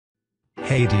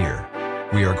Hey dear!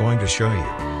 We are going to show you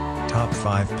Top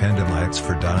 5 Pendant Lights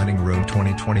for Dining Room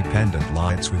 2020 Pendant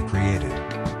Lights we've created.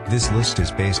 This list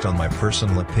is based on my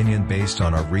personal opinion based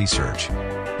on our research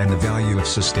and the value of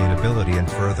sustainability, and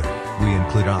further, we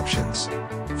include options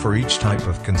for each type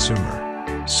of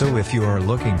consumer. So if you are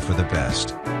looking for the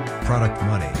best product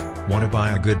money, want to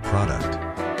buy a good product,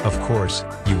 of course,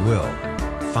 you will.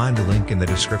 Find the link in the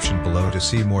description below to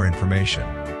see more information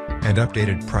and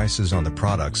updated prices on the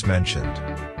products mentioned.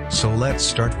 So let's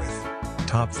start with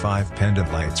Top 5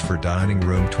 Pendant Lights for Dining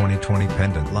Room 2020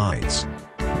 Pendant Lights.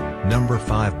 Number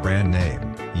 5 Brand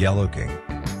Name, Yellow King.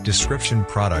 Description: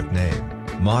 Product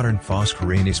Name, Modern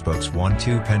Foscarini Spokes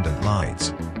 1-2 Pendant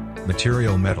Lights.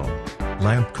 Material: metal.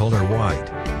 Lamp color: white,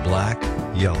 black,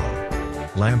 yellow.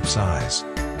 Lamp size: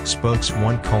 Spokes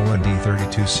 1:D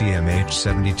 32 cm H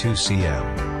 72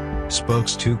 cm.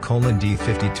 Spokes 2:D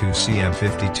 52 cm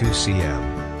 52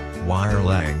 cm. Wire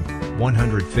length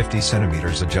 150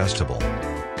 cm. Adjustable.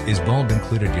 Is bulb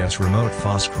included? Yes. Remote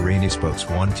Foscarini Spokes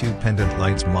 1-2 Pendant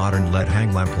Lights. Modern LED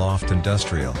Hanglamp. Loft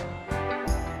Industrial.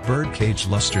 Birdcage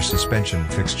Lustre Suspension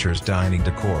Fixtures. Dining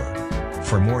Decor.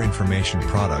 For more information,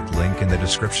 product link in the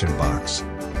description box.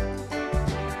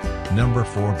 Number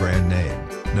 4 Brand Name,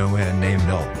 No and Name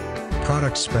Null.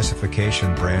 Product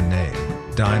Specification: Brand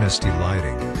Name, Dynasty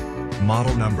Lighting.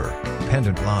 Model Number,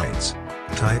 Pendant Lights.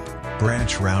 Type,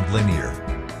 Branch Round Linear.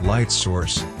 Light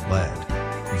Source, LED.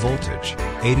 Voltage,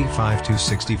 85 to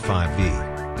 65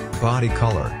 V. Body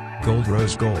Color, Gold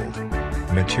Rose Gold.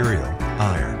 Material,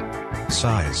 Iron.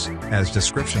 Size, as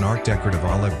description: Art Decorative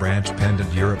Olive Branch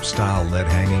Pendant Europe Style LED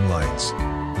Hanging Lights.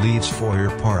 Leaves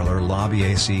Foyer Parlor Lobby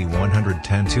AC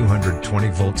 110 220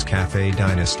 volts Cafe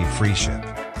Dynasty. Free ship.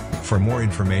 For more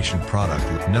information,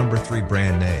 product. Number 3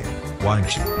 Brand Name,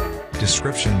 Winchi.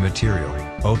 Description: Material,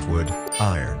 oak wood,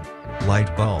 iron.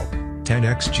 Light bulb,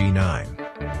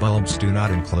 10xG9. Bulbs do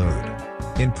not include.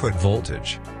 Input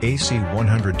voltage, AC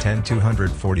 110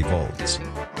 240 volts.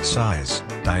 Size,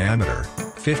 diameter,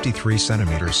 53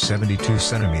 cm 72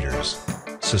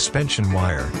 cm. Suspension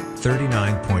wire,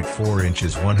 39.4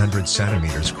 inches 100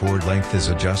 cm. Cord length is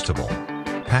adjustable.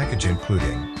 Package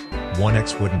including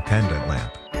 1x wooden pendant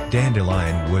lamp,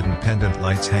 Dandelion wooden pendant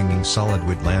lights, hanging solid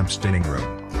wood lamps. Dining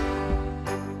room,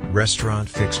 restaurant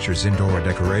fixtures, indoor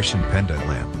decoration pendant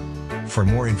lamp. For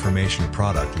more information,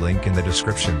 product link in the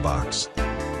description box.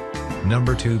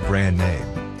 Number 2 Brand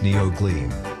Name, Neo Gleam.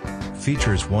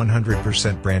 Features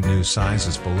 100% brand new.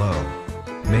 Sizes below.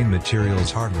 Main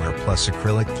materials: hardware plus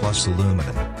acrylic plus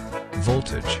aluminum.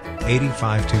 Voltage,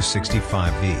 85 to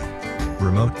 65 V.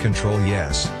 Remote control: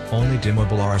 yes, only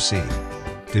dimmable RC.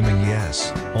 Dimming: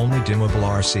 yes, only dimmable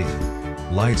RC.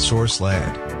 Light source: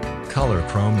 LED. Color: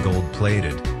 chrome gold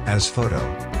plated, as photo.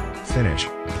 Finish: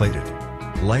 plated.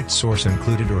 Light source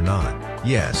included or not?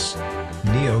 Yes.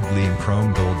 Neo Gleam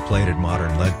Chrome gold plated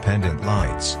modern LED pendant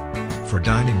lights. For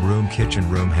dining room, kitchen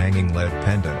room, hanging LED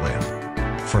pendant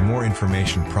lamp. For more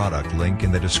information, product link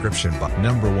in the description box.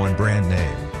 Number 1 Brand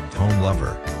Name, Home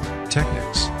Lover.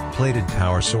 Technics: plated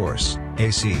power source,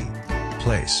 AC.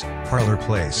 Place, parlor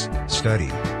place, study.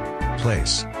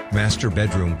 Place, master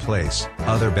bedroom. Place,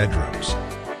 other bedrooms.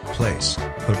 Place,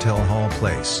 hotel hall.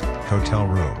 Place, hotel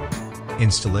room.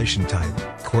 Installation type,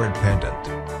 cord pendant.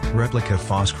 Replica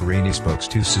Foscarini Spokes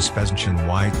 2 Suspension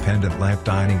white pendant lamp.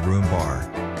 Dining room bar.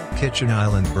 Kitchen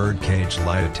island birdcage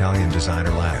light Italian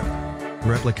designer lamp.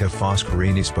 Replica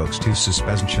Foscarini Spokes 2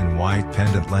 Suspension white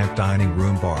pendant lamp. Dining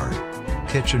room bar.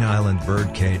 Kitchen island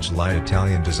birdcage light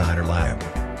Italian designer lamp.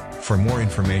 For more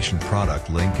information, product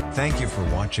link. Thank you for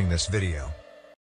watching this video.